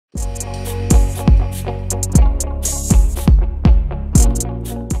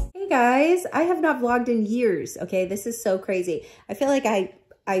guys. I have not vlogged in years, okay? This is so crazy. I feel like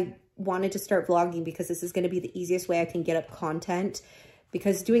I wanted to start vlogging because this is going to be the easiest way I can get up content,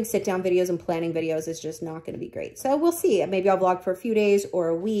 because doing sit-down videos and planning videos is just not going to be great. So we'll see. Maybe I'll vlog for a few days or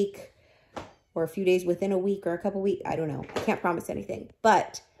a week, or a few days within a week or a couple weeks. I don't know. I can't promise anything,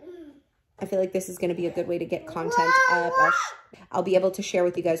 but I feel like this is going to be a good way to get content up. I'll be able to share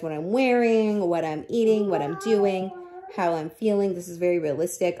with you guys what I'm wearing, what I'm eating, what I'm doing, how I'm feeling. This is very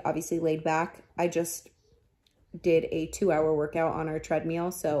realistic, obviously laid back. I just did a 2-hour workout on our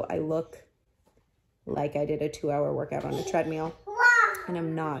treadmill, so I look like I did a 2-hour workout on a treadmill, and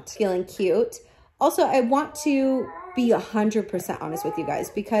I'm not feeling cute. Also, I want to be 100% honest with you guys,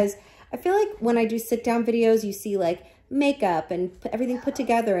 because I feel like when I do sit down videos, you see like makeup and everything put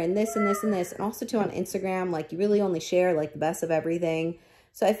together and this and this and this. And also too on Instagram, like you really only share like the best of everything.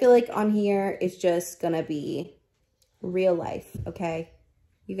 So I feel like on here, it's just gonna be real life, okay?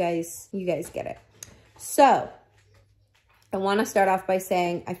 You guys get it. So I wanna start off by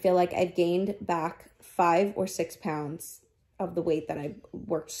saying, I feel like I've gained back 5 or 6 pounds of the weight that I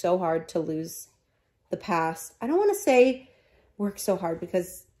worked so hard to lose the past. I don't wanna say work so hard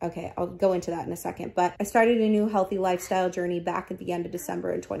because, okay, I'll go into that in a second, but I started a new healthy lifestyle journey back at the end of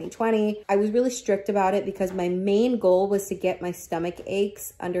December in 2020. I was really strict about it because my main goal was to get my stomach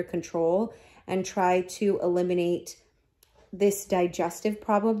aches under control and try to eliminate this digestive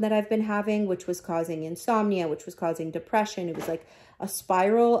problem that I've been having, which was causing insomnia, which was causing depression. It was like a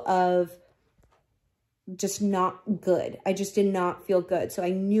spiral of just not good. I just did not feel good. So I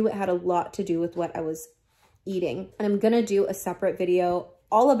knew it had a lot to do with what I was eating. And I'm gonna do a separate video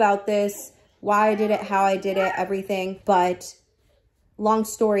all about this, why I did it, how I did it, everything. But long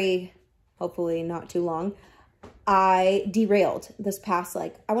story, hopefully not too long, I derailed this past,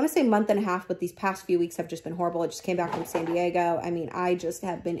 like, I want to say month and a half, but these past few weeks have just been horrible. I just came back from San Diego. I mean, I just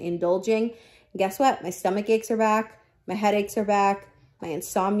have been indulging. And guess what? My stomach aches are back. My headaches are back. My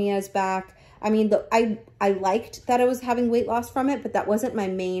insomnia is back. I mean, I liked that I was having weight loss from it, but that wasn't my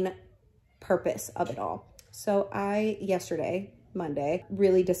main purpose of it all. So yesterday, Monday,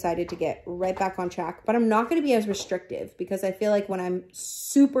 really decided to get right back on track, but I'm not going to be as restrictive, because I feel like when I'm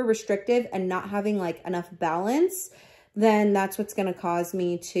super restrictive and not having like enough balance, then that's what's going to cause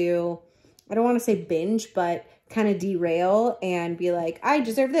me to, I don't want to say binge, but kind of derail and be like, I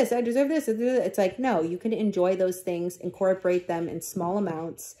deserve this, I deserve this. It's like, no, you can enjoy those things, incorporate them in small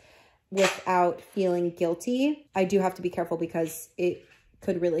amounts without feeling guilty. I do have to be careful because it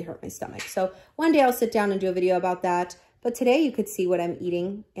could really hurt my stomach. So one day I'll sit down and do a video about that. But today you could see what I'm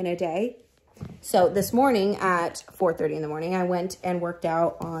eating in a day. So this morning at 4:30 in the morning, I went and worked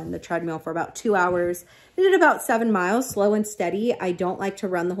out on the treadmill for about 2 hours. I did about 7 miles, slow and steady. I don't like to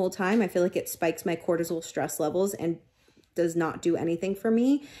run the whole time. I feel like it spikes my cortisol stress levels and does not do anything for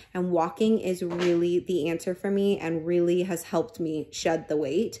me. And walking is really the answer for me and really has helped me shed the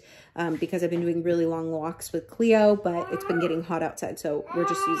weight, because I've been doing really long walks with Cleo, but it's been getting hot outside. So we're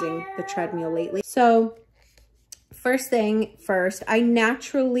just using the treadmill lately. So first thing first, I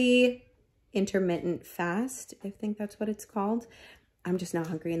naturally intermittent fast. I think that's what it's called. I'm just not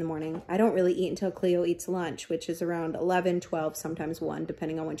hungry in the morning. I don't really eat until Cleo eats lunch, which is around 11, 12, sometimes 1,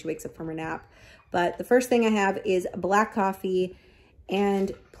 depending on when she wakes up from her nap. But the first thing I have is black coffee.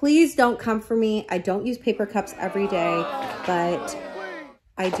 And please don't come for me. I don't use paper cups every day, but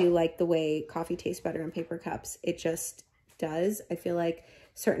I do like the way coffee tastes better in paper cups. It just does. I feel like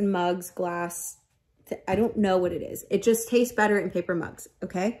certain mugs, glass, I don't know what it is. It just tastes better in paper mugs,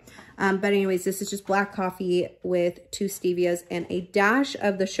 okay? But anyways, this is just black coffee with 2 stevias and a dash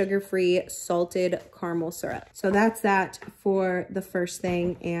of the sugar-free salted caramel syrup. So that's that for the first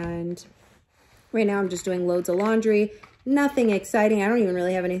thing. And right now I'm just doing loads of laundry. Nothing exciting. I don't even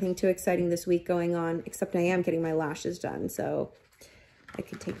really have anything too exciting this week going on, except I am getting my lashes done. So I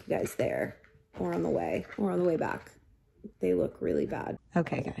could take you guys there or on the way back. They look really bad.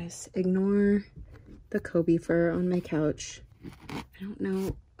 Okay, guys, ignore the Kobe fur on my couch. I don't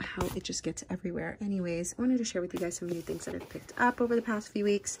know how it just gets everywhere. Anyways, I wanted to share with you guys some new things that I've picked up over the past few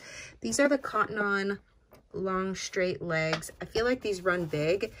weeks. These are the Cotton On long straight legs. I feel like these run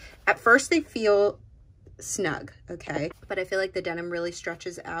big. At first they feel snug, okay? But I feel like the denim really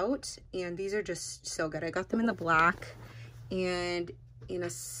stretches out, and these are just so good. I got them in the black and in a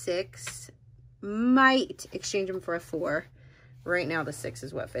 6. Might exchange them for a 4. Right now the 6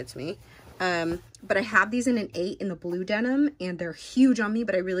 is what fits me. But I have these in an 8 in the blue denim, and they're huge on me,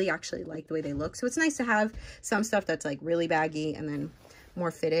 but I really actually like the way they look. So it's nice to have some stuff that's like really baggy and then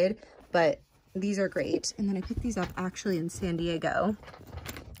more fitted, but these are great. And then I picked these up actually in San Diego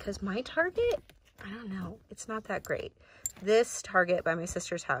because my Target I don't know. It's not that great. This Target by my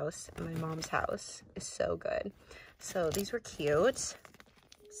sister's house and my mom's house is so good. So these were cute.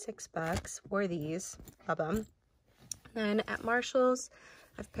 $6. Wore these. Love them. Then at Marshall's,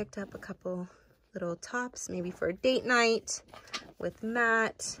 I've picked up a couple little tops, maybe for a date night with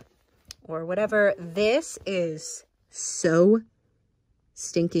Matt or whatever. This is so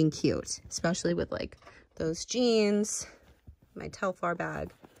stinking cute, especially with like those jeans, my Telfar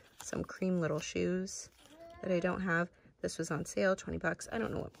bag, some cream little shoes that I don't have. This was on sale, 20 bucks. I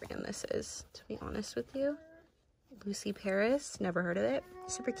don't know what brand this is, to be honest with you. Lucy Paris, never heard of it.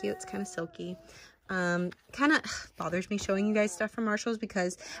 Super cute, it's kind of silky. Kind of bothers me showing you guys stuff from Marshall's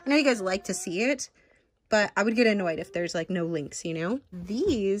because I know you guys like to see it, but I would get annoyed if there's like no links, you know?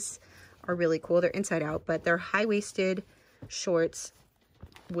 These are really cool. They're inside out, but they're high-waisted shorts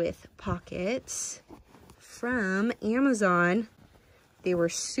with pockets from Amazon. They were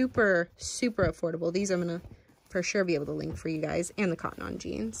super, super affordable. These I'm gonna for sure be able to link for you guys, and the cotton on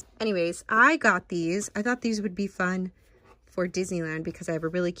jeans. Anyways, I got these. I thought these would be fun for Disneyland because I have a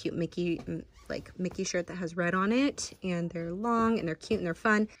really cute Mickey shirt that has red on it, and they're long and they're cute and they're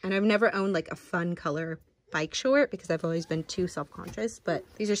fun. And I've never owned like a fun color bike short because I've always been too self-conscious, but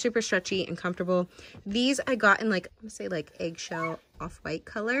these are super stretchy and comfortable. These I got in like, I'm gonna say like eggshell off-white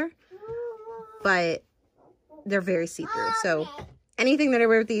color, but they're very see-through. So anything that I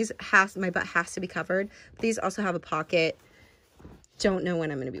wear with these my butt has to be covered. These also have a pocket. Don't know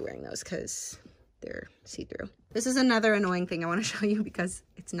when I'm going to be wearing those because they're see-through. This is another annoying thing I want to show you because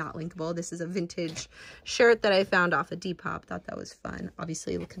it's not linkable. This is a vintage shirt that I found off of Depop. Thought that was fun.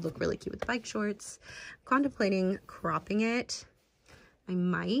 Obviously, it could look really cute with bike shorts. Contemplating cropping it. I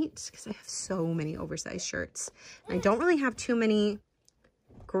might because I have so many oversized shirts. And I don't really have too many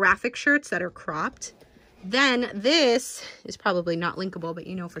graphic shirts that are cropped. Then this is probably not linkable, but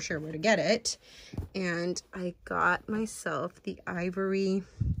you know for sure where to get it. And I got myself the ivory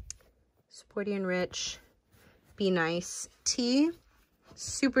Sporty and Rich Be Nice tee.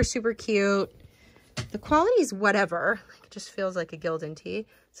 Super, super cute. The quality is whatever. It just feels like a Gildan tee. It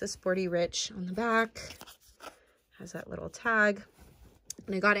says Sporty Rich on the back. Has that little tag.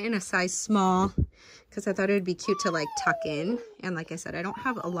 And I got it in a size small because I thought it would be cute to like tuck in. And like I said, I don't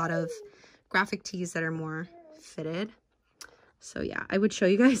have a lot of graphic tees that are more fitted. So yeah, I would show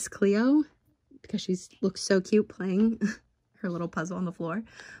you guys Cleo because she looks so cute playing her little puzzle on the floor,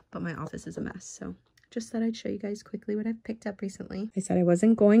 but my office is a mess. So just thought I'd show you guys quickly what I've picked up recently. I said I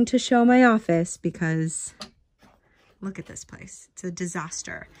wasn't going to show my office because look at this place. It's a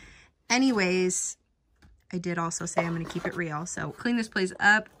disaster. Anyways, I did also say I'm going to keep it real. So clean this place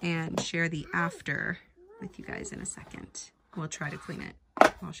up and share the after with you guys in a second. We'll try to clean it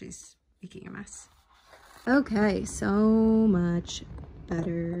while she's making a mess. Okay, so much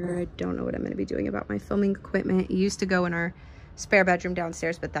better. I don't know what I'm going to be doing about my filming equipment. It used to go in our spare bedroom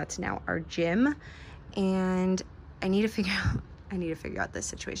downstairs, but that's now our gym. And I need to figure out this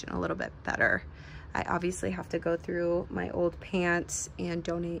situation a little bit better. I obviously have to go through my old pants and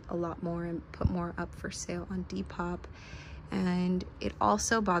donate a lot more and put more up for sale on Depop. And it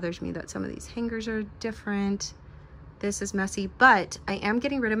also bothers me that some of these hangers are different. This is messy, but I am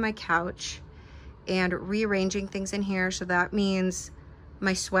getting rid of my couch and rearranging things in here. So that means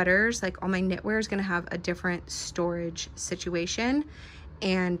my sweaters, like all my knitwear, is gonna have a different storage situation.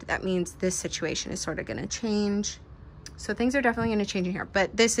 And that means this situation is sort of gonna change. So things are definitely gonna change in here,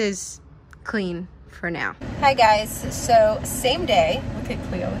 but this is clean for now. Hi guys, so same day, look at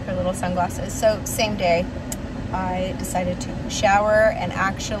Cleo with her little sunglasses. So same day, I decided to shower and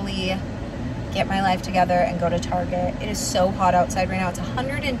actually get my life together and go to Target. It is so hot outside right now. It's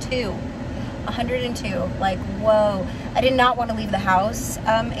 102. Like, whoa. I did not want to leave the house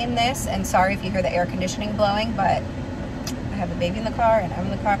in this, and sorry if you hear the air conditioning blowing, but I have a baby in the car and I'm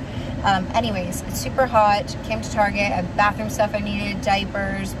in the car. Anyways, it's super hot. Came to Target. I have bathroom stuff I needed,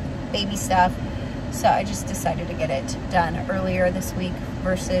 diapers, baby stuff. So I just decided to get it done earlier this week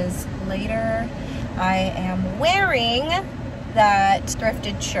versus later. I am wearing that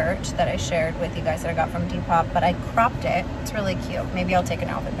thrifted shirt that I shared with you guys that I got from Depop, but I cropped it. It's really cute. Maybe I'll take an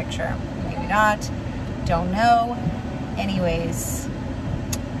outfit picture. Maybe not. Don't know. Anyways,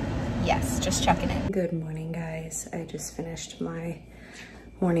 yes, just checking in. Good morning, guys. I just finished my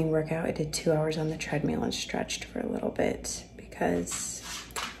morning workout. I did 2 hours on the treadmill and stretched for a little bit because,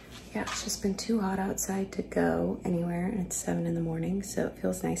 yeah, it's just been too hot outside to go anywhere, and it's 7 in the morning, so it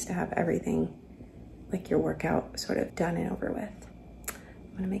feels nice to have everything, like your workout, sort of done and over with.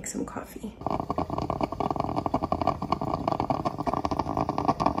 I'm gonna make some coffee.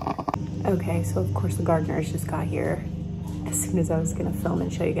 Okay, so of course the gardeners just got here. as soon as I was gonna film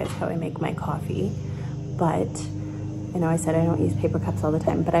and show you guys how I make my coffee. But I know I said I don't use paper cups all the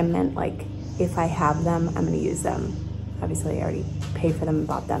time, but I meant like if I have them, I'm gonna use them. Obviously I already paid for them and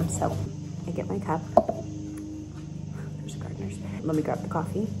bought them, so I get my cup. There's gardeners. Let me grab the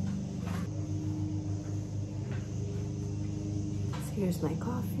coffee. So here's my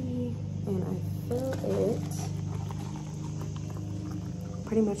coffee, and I fill it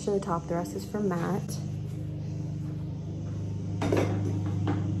pretty much to the top. The rest is for Matt.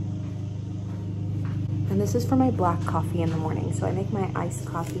 And this is for my black coffee in the morning. So I make my iced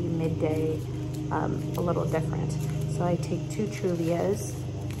coffee midday a little different. So I take 2 Trulias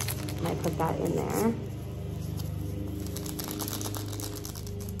and I put that in there.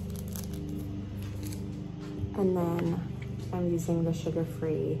 And then I'm using the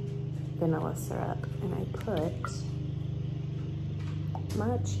sugar-free vanilla syrup, and I put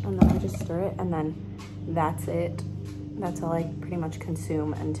much, and then I just stir it, and then that's it. That's all I pretty much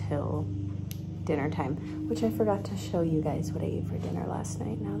consume until dinner time, which I forgot to show you guys what I ate for dinner last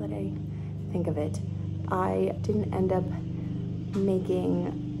night. Now that I think of it, I didn't end up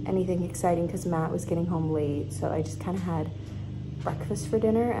making anything exciting because Matt was getting home late, so I just kind of had breakfast for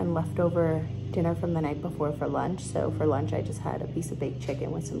dinner and leftover dinner from the night before for lunch. So for lunch I just had a piece of baked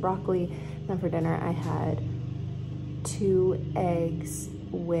chicken with some broccoli, and then for dinner I had 2 eggs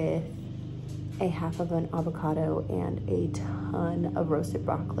with a half of an avocado and a ton of roasted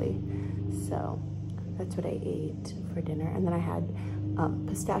broccoli. So that's what I ate for dinner. And then I had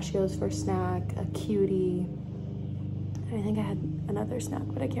pistachios for snack, a cutie, and I think I had another snack,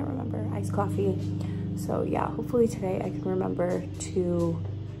 but I can't remember, iced coffee. So yeah, hopefully today I can remember to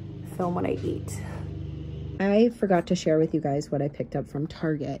film what I eat. I forgot to share with you guys what I picked up from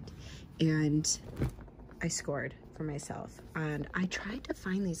Target, and I scored for myself. And I tried to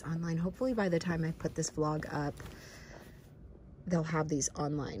find these online. Hopefully by the time I put this vlog up, they'll have these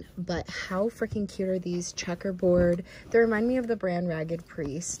online. But how freaking cute are these checkerboard? They remind me of the brand Ragged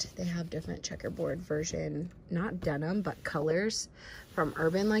Priest. They have different checkerboard version, not denim, but colors from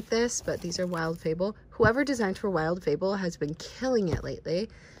Urban like this. But these are Wild Fable. Whoever designed for Wild Fable has been killing it lately.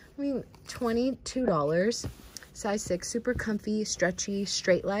 I mean, $22, size 6, super comfy, stretchy,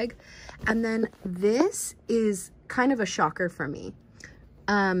 straight leg. And then this is kind of a shocker for me.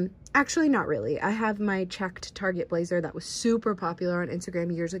 Actually, not really. I have my checked Target blazer that was super popular on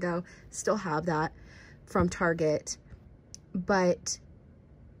Instagram years ago. Still have that from Target. But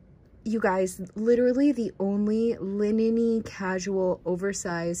you guys, literally the only linen-y, casual,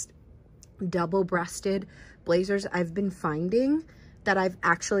 oversized, double-breasted blazers I've been finding that I've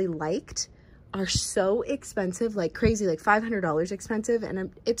actually liked are so expensive, like crazy, like $500 expensive.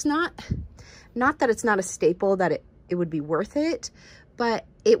 And it's not that it's not a staple, that it would be worth it, but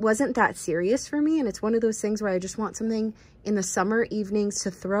it wasn't that serious for me. And it's one of those things where I just want something in the summer evenings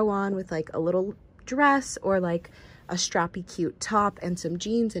to throw on with like a little dress or like a strappy cute top and some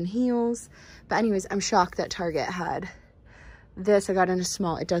jeans and heels. But anyways, I'm shocked that Target had this. I got in a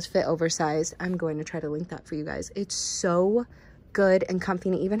small. It does fit oversized. I'm going to try to link that for you guys. It's so good and comfy,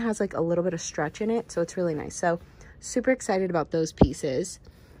 and it even has like a little bit of stretch in it, so it's really nice. So super excited about those pieces.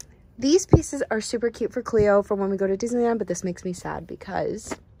 These pieces are super cute for Cleo for when we go to Disneyland, but this makes me sad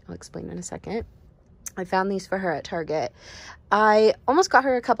because I'll explain in a second. I found these for her at Target. I almost got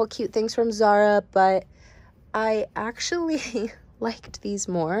her a couple cute things from Zara, but I actually liked these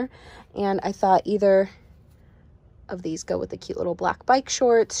more, and I thought either of these go with the cute little black bike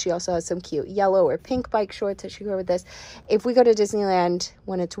shorts. She also has some cute yellow or pink bike shorts that she could wear with this if we go to Disneyland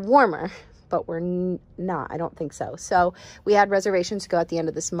when it's warmer, but we're not, I don't think so. So we had reservations to go at the end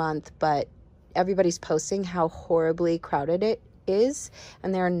of this month, but everybody's posting how horribly crowded it is,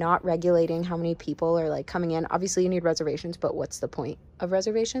 and they're not regulating how many people are like coming in. Obviously you need reservations, but what's the point of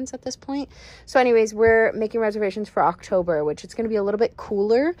reservations at this point? So anyways, we're making reservations for October, which it's going to be a little bit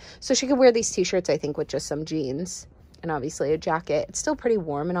cooler, so she could wear these t-shirts, I think, with just some jeans and obviously a jacket. It's still pretty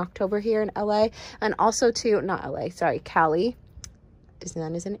warm in October here in LA, and also too, not LA, sorry, Cali.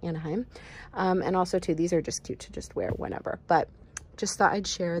 Disneyland is in Anaheim. And also too, these are just cute to just wear whenever, but just thought I'd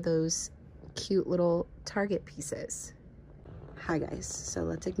share those cute little Target pieces. Hi guys, so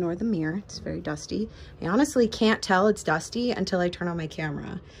let's ignore the mirror. It's very dusty. I honestly can't tell it's dusty until I turn on my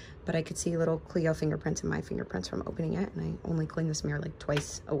camera, but I could see little Cleo fingerprints and my fingerprints from opening it, and I only clean this mirror like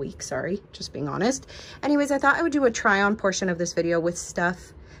twice a week, sorry, just being honest. Anyways, I thought I would do a try on portion of this video with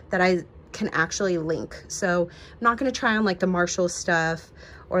stuff that I can actually link. So I'm not going to try on like the Marshall stuff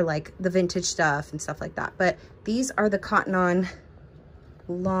or like the vintage stuff and stuff like that, but these are the Cotton On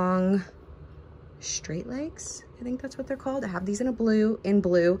long straight legs, I think that's what they're called. I have these in blue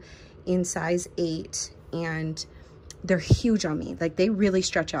in size 8, and they're huge on me. Like, they really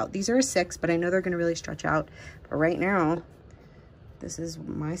stretch out. These are a 6, but I know they're going to really stretch out. But right now, this is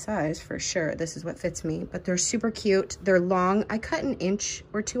my size for sure. This is what fits me, but they're super cute. They're long. I cut an inch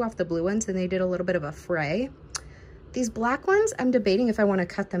or 2 off the blue ones, and they did a little bit of a fray. These black ones, I'm debating if I want to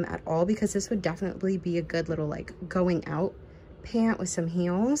cut them at all, because this would definitely be a good little like going out pant with some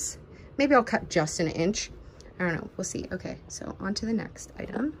heels. Maybe I'll cut just an inch. I don't know. We'll see. Okay, so on to the next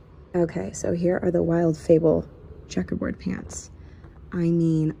item. Okay, so here are the Wild Fable checkerboard pants. I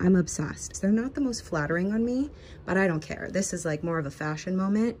mean, I'm obsessed. They're not the most flattering on me, but I don't care. This is like more of a fashion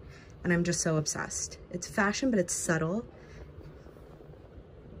moment, and I'm just so obsessed. It's fashion, but it's subtle.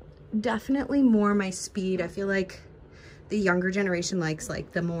 Definitely more my speed. I feel like the younger generation likes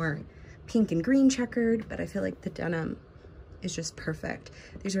like the more pink and green checkered, but I feel like the denim is just perfect.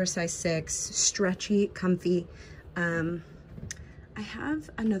 These are a size 6, stretchy, comfy. I have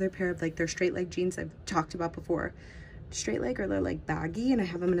another pair of like their straight leg jeans I've talked about before. Straight leg, or they're like baggy, and I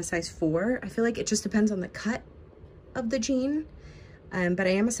have them in a size 4. I feel like it just depends on the cut of the jean. But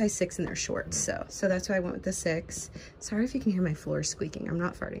I am a size 6 and they're short, so that's why I went with the 6. Sorry if you can hear my floors squeaking. I'm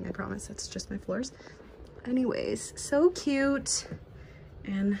not farting, I promise. That's just my floors. Anyways, so cute,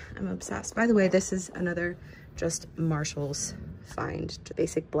 and I'm obsessed. By the way, this is another just Marshall's find,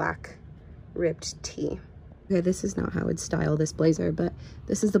 basic black ribbed tee. Okay, this is not how I would style this blazer, but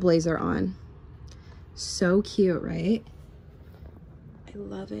this is the blazer on. So cute, right? I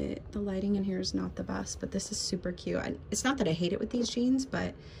love it. The lighting in here is not the best, but this is super cute. It's not that I hate it with these jeans,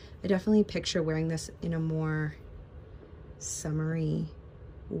 but I definitely picture wearing this in a more summery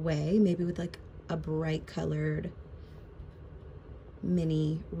way, maybe with like a bright colored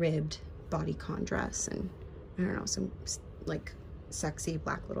mini ribbed bodycon dress, and I don't know, some like sexy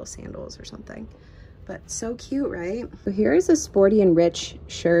black little sandals or something. But so cute, right? So here is a Sporty and Rich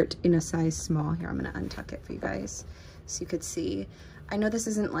shirt in a size small. Here, I'm gonna untuck it for you guys so you could see. I know this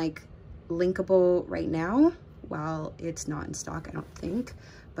isn't like linkable right now, while it's not in stock, I don't think,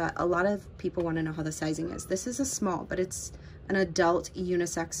 but a lot of people want to know how the sizing is. This is a small, but it's an adult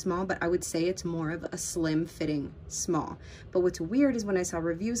unisex small, but I would say it's more of a slim fitting small. But what's weird is when I saw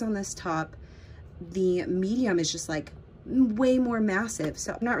reviews on this top, the medium is just like way more massive.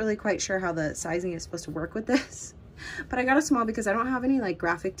 So I'm not really quite sure how the sizing is supposed to work with this, but I got a small because I don't have any like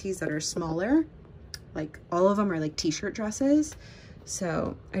graphic tees that are smaller. Like all of them are like t-shirt dresses.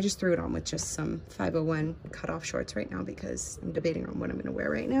 So I just threw it on with just some 501 cutoff shorts right now, because I'm debating on what I'm gonna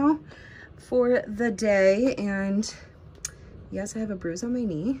wear right now for the day. And yes, I have a bruise on my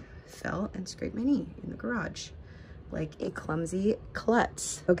knee. Fell and scraped my knee in the garage like a clumsy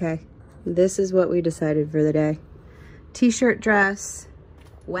klutz. Okay, this is what we decided for the day. T-shirt dress,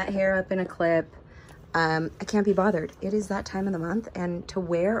 wet hair up in a clip. I can't be bothered. It is that time of the month, and to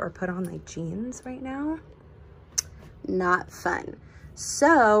wear or put on like jeans right now, not fun.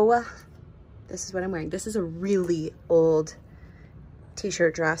 So this is what I'm wearing. This is a really old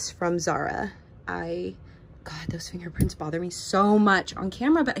t-shirt dress from Zara. God, those fingerprints bother me so much on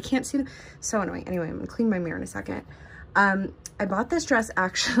camera, but I can't see them. So annoying. Anyway, I'm gonna clean my mirror in a second. I bought this dress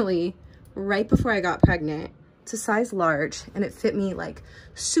actually right before I got pregnant. It's a size large, and it fit me like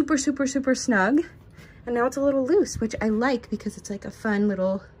super, super, super snug. And now it's a little loose, which I like because it's like a fun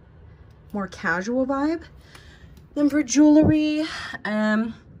little more casual vibe. Then for jewelry,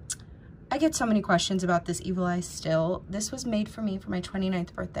 I get so many questions about this Evil Eye still. This was made for me for my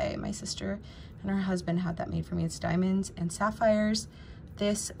 29th birthday. My sister and her husband had that made for me. It's diamonds and sapphires.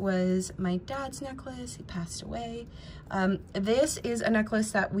 This was my dad's necklace. He passed away. This is a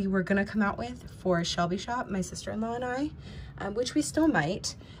necklace that we were gonna come out with for Shelby Shop, my sister-in-law and I, which we still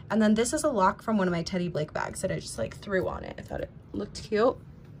might. And then this is a lock from one of my Teddy Blake bags that I just like threw on it. I thought it looked cute.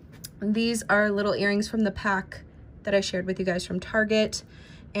 These are little earrings from the pack that I shared with you guys from Target.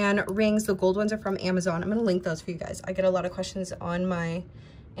 And rings, the gold ones are from Amazon. I'm gonna link those for you guys. I get a lot of questions on my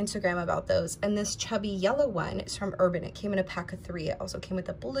Instagram about those. And this chubby yellow one is from Urban. It came in a pack of 3. It also came with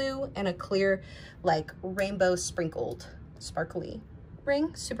a blue and a clear, like rainbow sprinkled, sparkly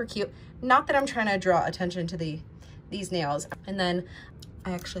ring. Super cute. Not that I'm trying to draw attention to these nails. And then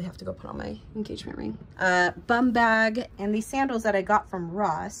I actually have to go put on my engagement ring. Bum bag, and these sandals that I got from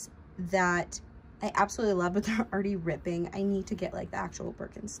Ross that I absolutely love, but they're already ripping. I need to get like the actual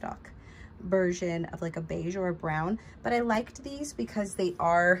Birkenstock version of like a beige or a brown, but I liked these because they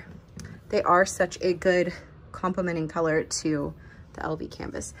are such a good complementing color to the LV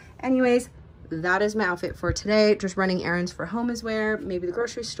canvas. Anyways, that is my outfit for today. Just running errands for home is wear, maybe the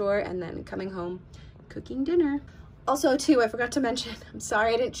grocery store, and then coming home, cooking dinner. Also too, I forgot to mention, I'm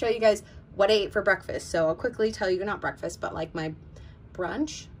sorry I didn't show you guys what I ate for breakfast. So I'll quickly tell you, not breakfast, but like my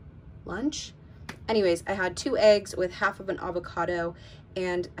brunch, lunch. Anyways, I had 2 eggs with half of an avocado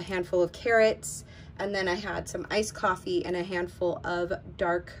and a handful of carrots. And then I had some iced coffee and a handful of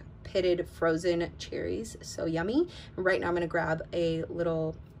dark pitted frozen cherries. So yummy. And right now I'm gonna grab a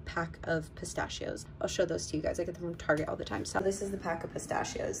little pack of pistachios. I'll show those to you guys. I get them from Target all the time. So this is the pack of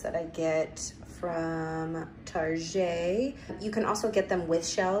pistachios that I get from Target. You can also get them with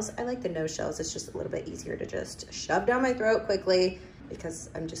shells. I like the no shells. It's just a little bit easier to just shove down my throat quickly because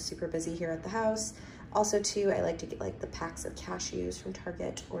I'm just super busy here at the house. Also too, I like to get like the packs of cashews from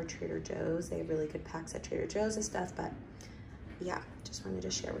Target or Trader Joe's. They have really good packs at Trader Joe's and stuff, but yeah, just wanted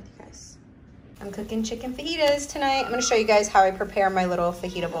to share with you guys. I'm cooking chicken fajitas tonight. I'm gonna show you guys how I prepare my little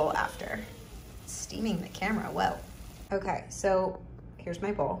fajita bowl after. Steaming the camera, whoa. Okay, so here's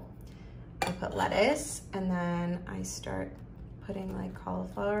my bowl. I put lettuce and then I start putting like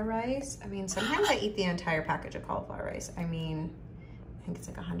cauliflower rice. I mean, sometimes I eat the entire package of cauliflower rice. I mean, I think it's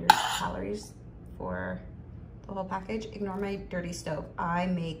like 100 calories for the whole package. Ignore my dirty stove. I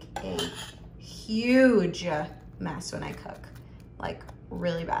make a huge mess when I cook, like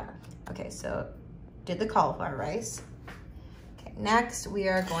really bad. Okay, so did the cauliflower rice. Okay, next we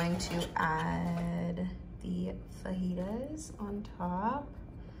are going to add the fajitas on top.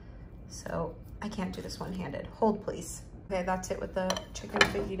 So I can't do this one-handed. Hold, please. Okay, that's it with the chicken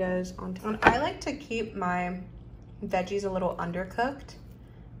fajitas on top. I like to keep my veggies a little undercooked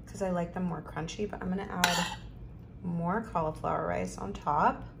because I like them more crunchy, but I'm gonna add more cauliflower rice on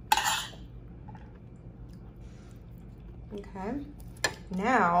top. Okay,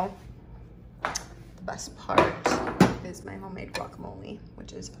 now the best part is my homemade guacamole,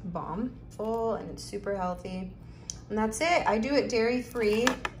 which is bomb, full, and it's super healthy. And that's it. I do it dairy-free.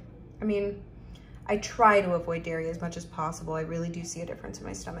 I mean, I try to avoid dairy as much as possible. I really do see a difference in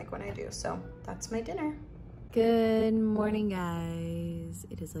my stomach when I do. So that's my dinner. Good morning, guys.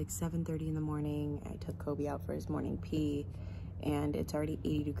 It is like 7:30 in the morning. I took Kobe out for his morning pee and it's already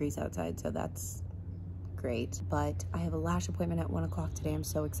 80 degrees outside, so that's great. But I have a lash appointment at 1 o'clock today. I'm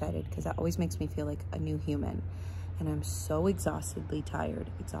so excited because that always makes me feel like a new human. And I'm so exhaustedly tired.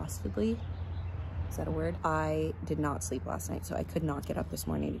 Exhaustedly? Is that a word? I did not sleep last night, so I could not get up this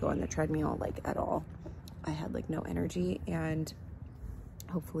morning to go on the treadmill like at all. I had like no energy, and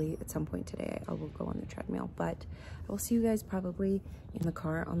hopefully at some point today I will go on the treadmill, but I will see you guys probably in the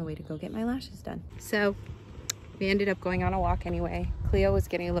car on the way to go get my lashes done. So we ended up going on a walk anyway. Cleo was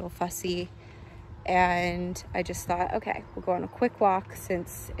getting a little fussy and I just thought, okay, we'll go on a quick walk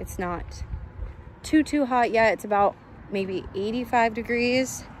since it's not too hot yet. It's about maybe 85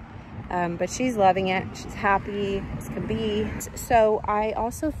 degrees. But she's loving it. She's happy as can be. So I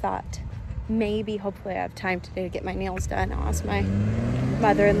also thought maybe, hopefully I have time today to get my nails done. I'll ask my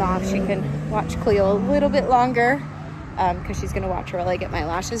mother-in-law if she can watch Cleo a little bit longer because she's gonna watch her while I get my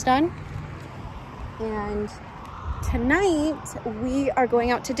lashes done. And tonight we are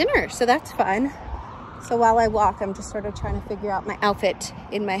going out to dinner, so that's fun. So while I walk, I'm just sort of trying to figure out my outfit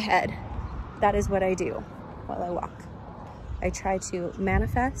in my head. That is what I do while I walk. I try to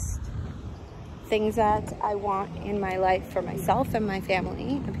manifest things that I want in my life for myself and my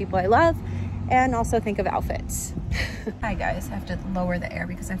family, the people I love, and also think of outfits. Hi guys, I have to lower the air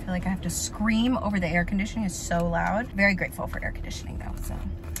because I feel like I have to scream over the air conditioning. It's so loud. Very grateful for air conditioning though. So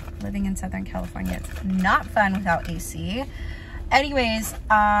living in Southern California, it's not fun without AC. Anyways,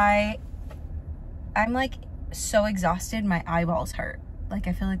 I'm like so exhausted, my eyeballs hurt. Like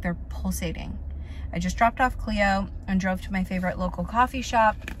I feel like they're pulsating. I just dropped off Cleo and drove to my favorite local coffee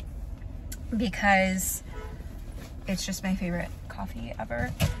shop because it's just my favorite coffee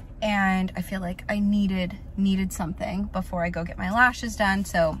ever. And I feel like I needed something before I go get my lashes done.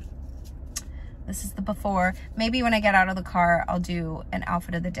 So this is the before. Maybe when I get out of the car, I'll do an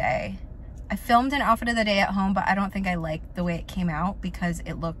outfit of the day. I filmed an outfit of the day at home, but I don't think I like the way it came out because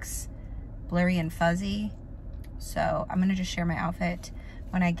it looks blurry and fuzzy. So I'm gonna just share my outfit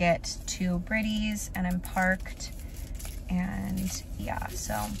when I get to Brady's and I'm parked. And yeah,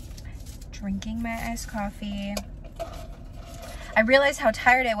 so drinking my iced coffee. I realized how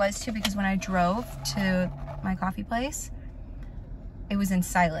tired I was too because when I drove to my coffee place, it was in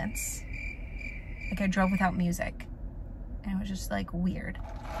silence. Like I drove without music and it was just like weird.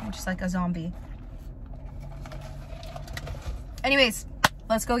 I'm just like a zombie. Anyways,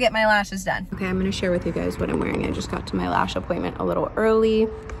 let's go get my lashes done. Okay, I'm gonna share with you guys what I'm wearing. I just got to my lash appointment a little early.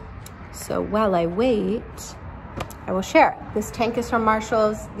 So while I wait, I will share. This tank is from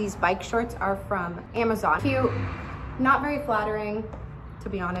Marshall's. These bike shorts are from Amazon. Cute, not very flattering, to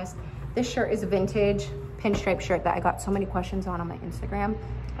be honest. This shirt is a vintage pinstripe shirt that I got so many questions on my Instagram.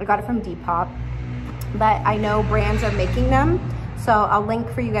 I got it from Depop, but I know brands are making them. So I'll link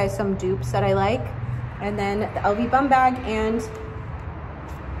for you guys some dupes that I like. and then the LV bum bag and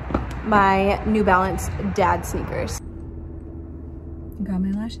my New Balance dad sneakers. Got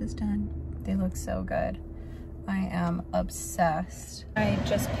my lashes done. They look so good. I am obsessed. I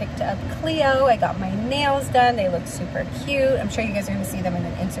just picked up Cleo. I got my nails done. They look super cute. I'm sure you guys are gonna see them in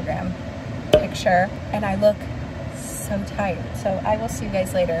an Instagram picture. And I look so tired. So I will see you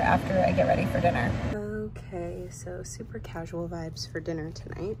guys later after I get ready for dinner. Okay, so super casual vibes for dinner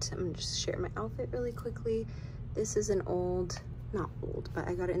tonight. I'm gonna just share my outfit really quickly. This is an old, not old, but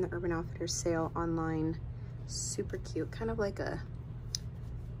I got it in the Urban Outfitters sale online. Super cute, kind of like a,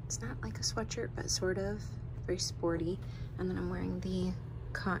 it's not like a sweatshirt, but sort of. Very sporty. And then I'm wearing the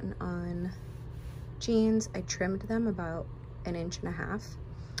cotton on jeans. I trimmed them about 1.5 inches.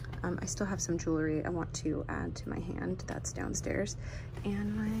 I still have some jewelry I want to add to my hand. That's downstairs.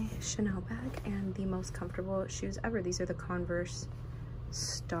 And my Chanel bag and the most comfortable shoes ever. These are the Converse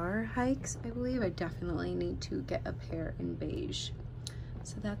Star Hikes, I believe. I definitely need to get a pair in beige.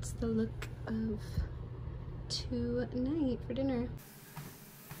 So that's the look of tonight for dinner.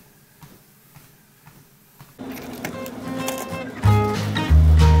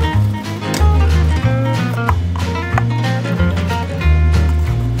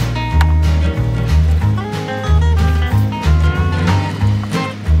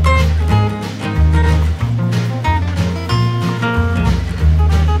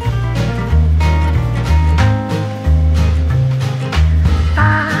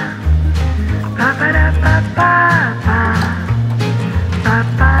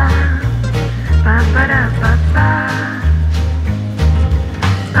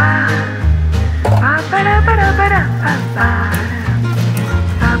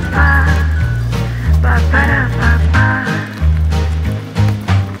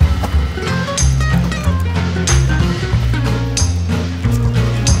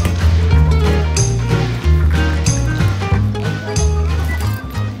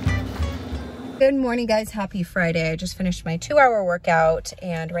 Good morning, guys. Happy Friday. I just finished my 2-hour workout,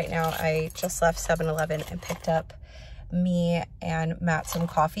 and right now I just left 7-Eleven and picked up me and Matt some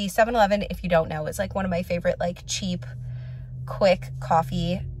coffee. 7-Eleven, if you don't know, is like one of my favorite like cheap, quick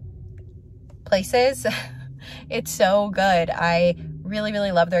coffee places. It's so good. I really,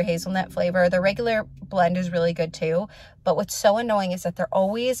 really love their hazelnut flavor. Their regular blend is really good too, but what's so annoying is that they're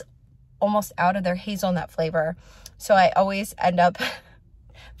always almost out of their hazelnut flavor. So I always end up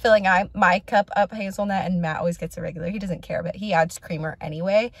filling my cup up hazelnut, and Matt always gets a regular. He doesn't care, but he adds creamer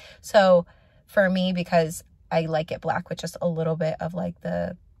anyway. So for me, because I like it black with just a little bit of like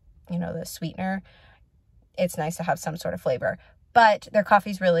the, you know, the sweetener, it's nice to have some sort of flavor. But their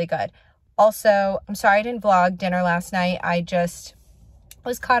coffee's really good. Also, I'm sorry I didn't vlog dinner last night. I just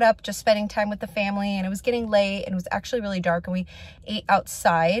was caught up just spending time with the family, and it was getting late, and it was actually really dark, and we ate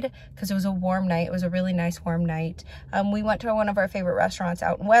outside because it was a warm night. It was a really nice warm night. We went to one of our favorite restaurants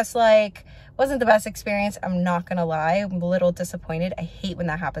out in Westlake. Wasn't the best experience, I'm not gonna lie. I'm a little disappointed. I hate when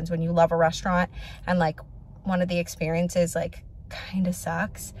that happens, when you love a restaurant and like one of the experiences like kind of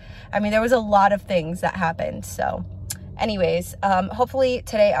sucks. I mean, there was a lot of things that happened. So anyways, hopefully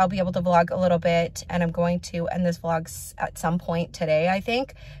today I'll be able to vlog a little bit, and I'm going to end this vlog at some point today, I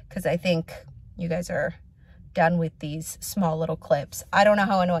think, because I think you guys are done with these small little clips. I don't know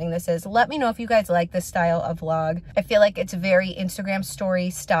how annoying this is. Let me know if you guys like this style of vlog. I feel like it's very Instagram story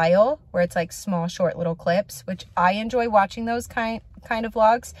style, where it's like small, short little clips, which I enjoy watching those kind of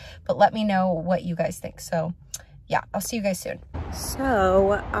vlogs, but let me know what you guys think. So yeah, I'll see you guys soon.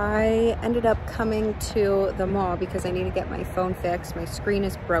 So I ended up coming to the mall because I need to get my phone fixed. My screen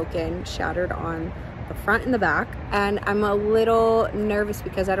is broken, shattered on the front and the back, and I'm a little nervous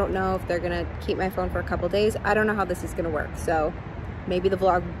because I don't know if they're gonna keep my phone for a couple days. I don't know how this is gonna work, so maybe the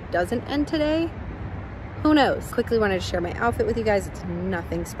vlog doesn't end today. Who knows? Quickly wanted to share my outfit with you guys. It's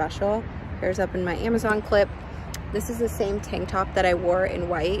nothing special. Here's up in my Amazon clip. This is the same tank top that I wore in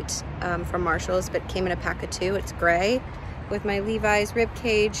white from Marshall's, but came in a pack of 2. It's gray with my Levi's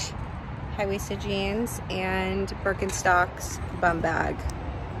ribcage, high-waisted jeans, and Birkenstocks bum bag,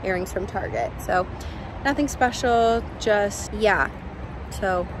 earrings from Target. So nothing special, just, yeah.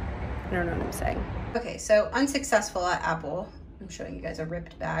 So I don't know what I'm saying. Okay, so unsuccessful at Apple. I'm showing you guys a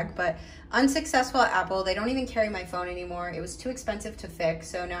ripped bag, but unsuccessful at Apple. They don't even carry my phone anymore. It was too expensive to fix,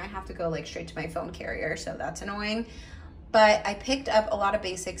 so now I have to go like straight to my phone carrier, so that's annoying. But I picked up a lot of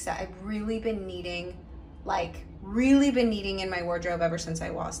basics that I've really been needing, like really been needing in my wardrobe ever since I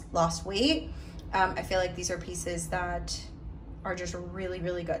lost weight. I feel like these are pieces that are just really,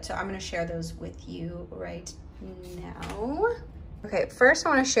 really good. So I'm gonna share those with you right now. Okay, first I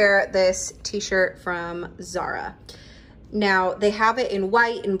wanna share this t-shirt from Zara. Now they have it in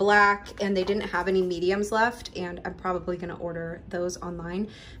white and black, and they didn't have any mediums left, and I'm probably gonna order those online.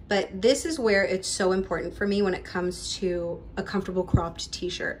 But this is where it's so important for me when it comes to a comfortable cropped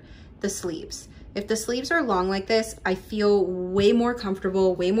t-shirt, the sleeves. If the sleeves are long like this, I feel way more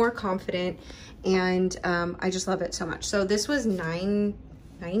comfortable, way more confident, and I just love it so much. So this was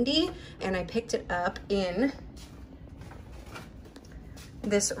 $9.90, and I picked it up in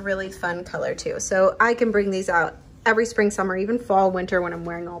this really fun color too. So I can bring these out every spring, summer, even fall, winter when I'm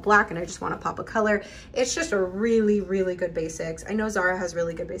wearing all black and I just want to pop a color. It's just a really, really good basics. I know Zara has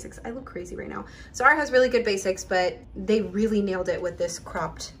really good basics. I look crazy right now. Zara has really good basics, but they really nailed it with this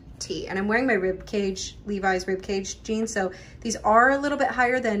cropped tee. And I'm wearing my ribcage, Levi's ribcage jeans. So these are a little bit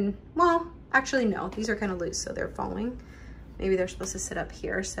higher than, well, actually no, these are kind of loose, so they're falling. Maybe they're supposed to sit up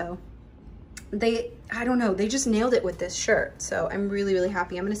here. So I don't know, they just nailed it with this shirt. So I'm really, really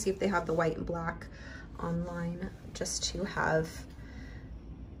happy. I'm gonna see if they have the white and black online just to have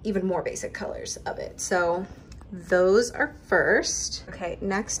even more basic colors of it. So those are first. Okay,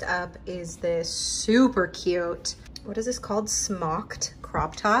 next up is this super cute, what is this called? Smocked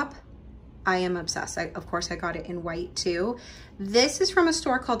crop top. I am obsessed. Of course I got it in white too. This is from a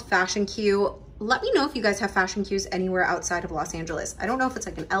store called Fashion Q. Let me know if you guys have Fashion Qs anywhere outside of Los Angeles. I don't know if it's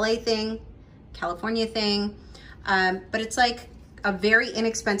like an LA thing, California thing, but it's like a very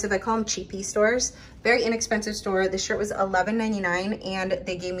inexpensive, I call them cheapy stores, very inexpensive store. This shirt was $11.99 and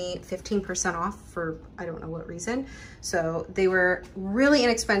they gave me 15% off for I don't know what reason. So they were really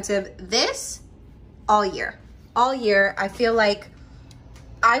inexpensive. This all year, I feel like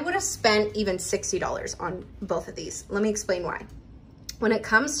I would have spent even $60 on both of these. Let me explain why. When it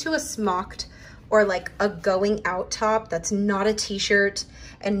comes to a smocked or like a going out top that's not a t-shirt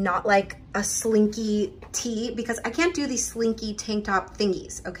and not like a slinky tee, because I can't do these slinky tank top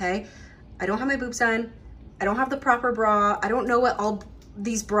thingies, okay? I don't have my boobs done. I don't have the proper bra. I don't know what all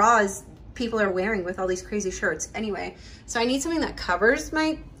these bras people are wearing with all these crazy shirts. Anyway, so I need something that covers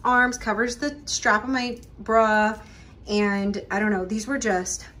my arms, covers the strap of my bra, and I don't know, these were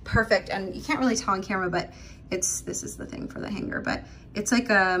just perfect. And you can't really tell on camera, but this is the thing for the hanger, but it's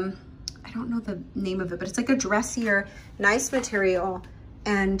like I don't know the name of it, but it's like a dressier, nice material.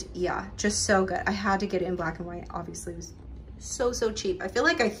 And yeah, just so good. I had to get it in black and white. Obviously it was so cheap. I feel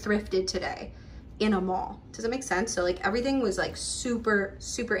like I thrifted today in a mall. Does it make sense? So like everything was like super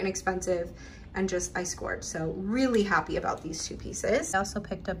inexpensive, and just I scored. So really happy about these two pieces. I also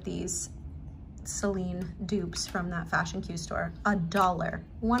picked up these Celine dupes from that Fashion Q store. $1,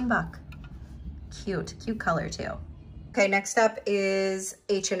 $1. Cute color too. Okay, next up is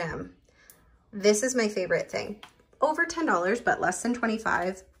H&M. This is my favorite thing. Over $10, but less than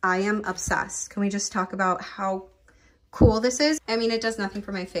 25. I am obsessed. Can we just talk about how cool this is? I mean, it does nothing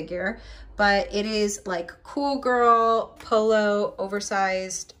for my figure, but it is like cool girl, polo,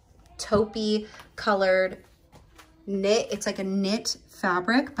 oversized, taupey colored knit. It's like a knit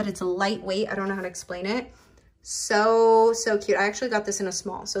fabric, but it's lightweight. I don't know how to explain it. So cute. I actually got this in a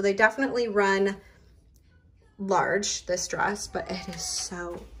small. So they definitely run large, this dress, but it is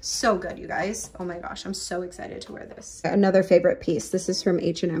so good, you guys. Oh my gosh, I'm so excited to wear this. Another favorite piece. This is from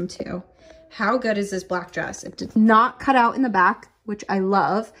H&M too. How good is this black dress? It did not cut out in the back, which I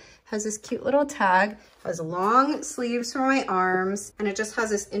love. Has this cute little tag, has long sleeves for my arms, and it just has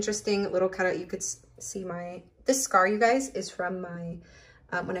this interesting little cutout. You could see this scar, you guys, is from my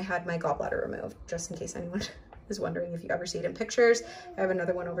when I had my gallbladder removed, just in case anyone is wondering if you ever see it in pictures. I have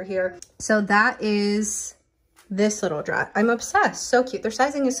another one over here. So that is this little dress. I'm obsessed. So cute. Their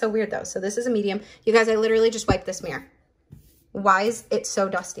sizing is so weird though. So this is a medium. You guys, I literally just wiped this mirror. Why is it so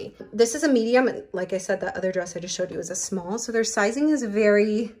dusty? This is a medium. Like I said, that other dress I just showed you is a small. So their sizing is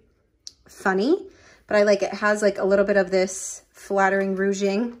very funny, but I like it. It has like a little bit of this flattering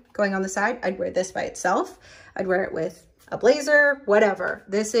ruching going on the side. I'd wear this by itself. I'd wear it with a blazer, whatever.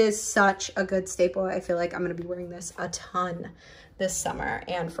 This is such a good staple. I feel like I'm going to be wearing this a ton this summer,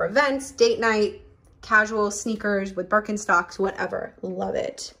 and for events, date night, casual sneakers with Birkenstocks, whatever. Love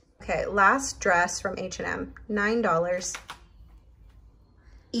it. Okay, last dress from H&M, $9.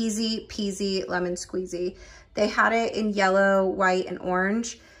 Easy peasy lemon squeezy. They had it in yellow, white, and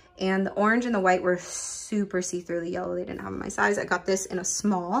orange, and the orange and the white were super see-through. The yellow they didn't have in my size. I got this in a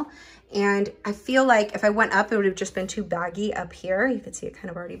small, and I feel like if I went up, it would have just been too baggy up here. You could see it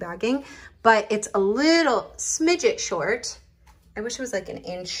kind of already bagging, but it's a little smidget short. I wish it was like an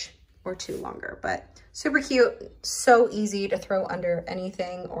inch or two longer, but super cute, so easy to throw under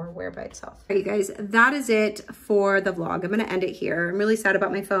anything or wear by itself. All right, you guys, that is it for the vlog. I'm gonna end it here. I'm really sad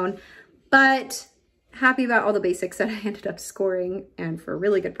about my phone, but happy about all the basics that I ended up scoring, and for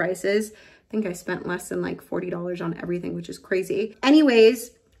really good prices. think I spent less than like $40 on everything, which is crazy.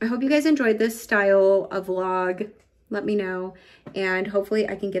 Anyways, I hope you guys enjoyed this style of vlog. Let me know. And hopefully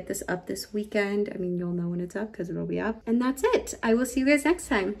I can get this up this weekend. I mean, you'll know when it's up because it'll be up. And that's it. I will see you guys next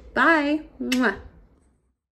time. Bye. Mwah.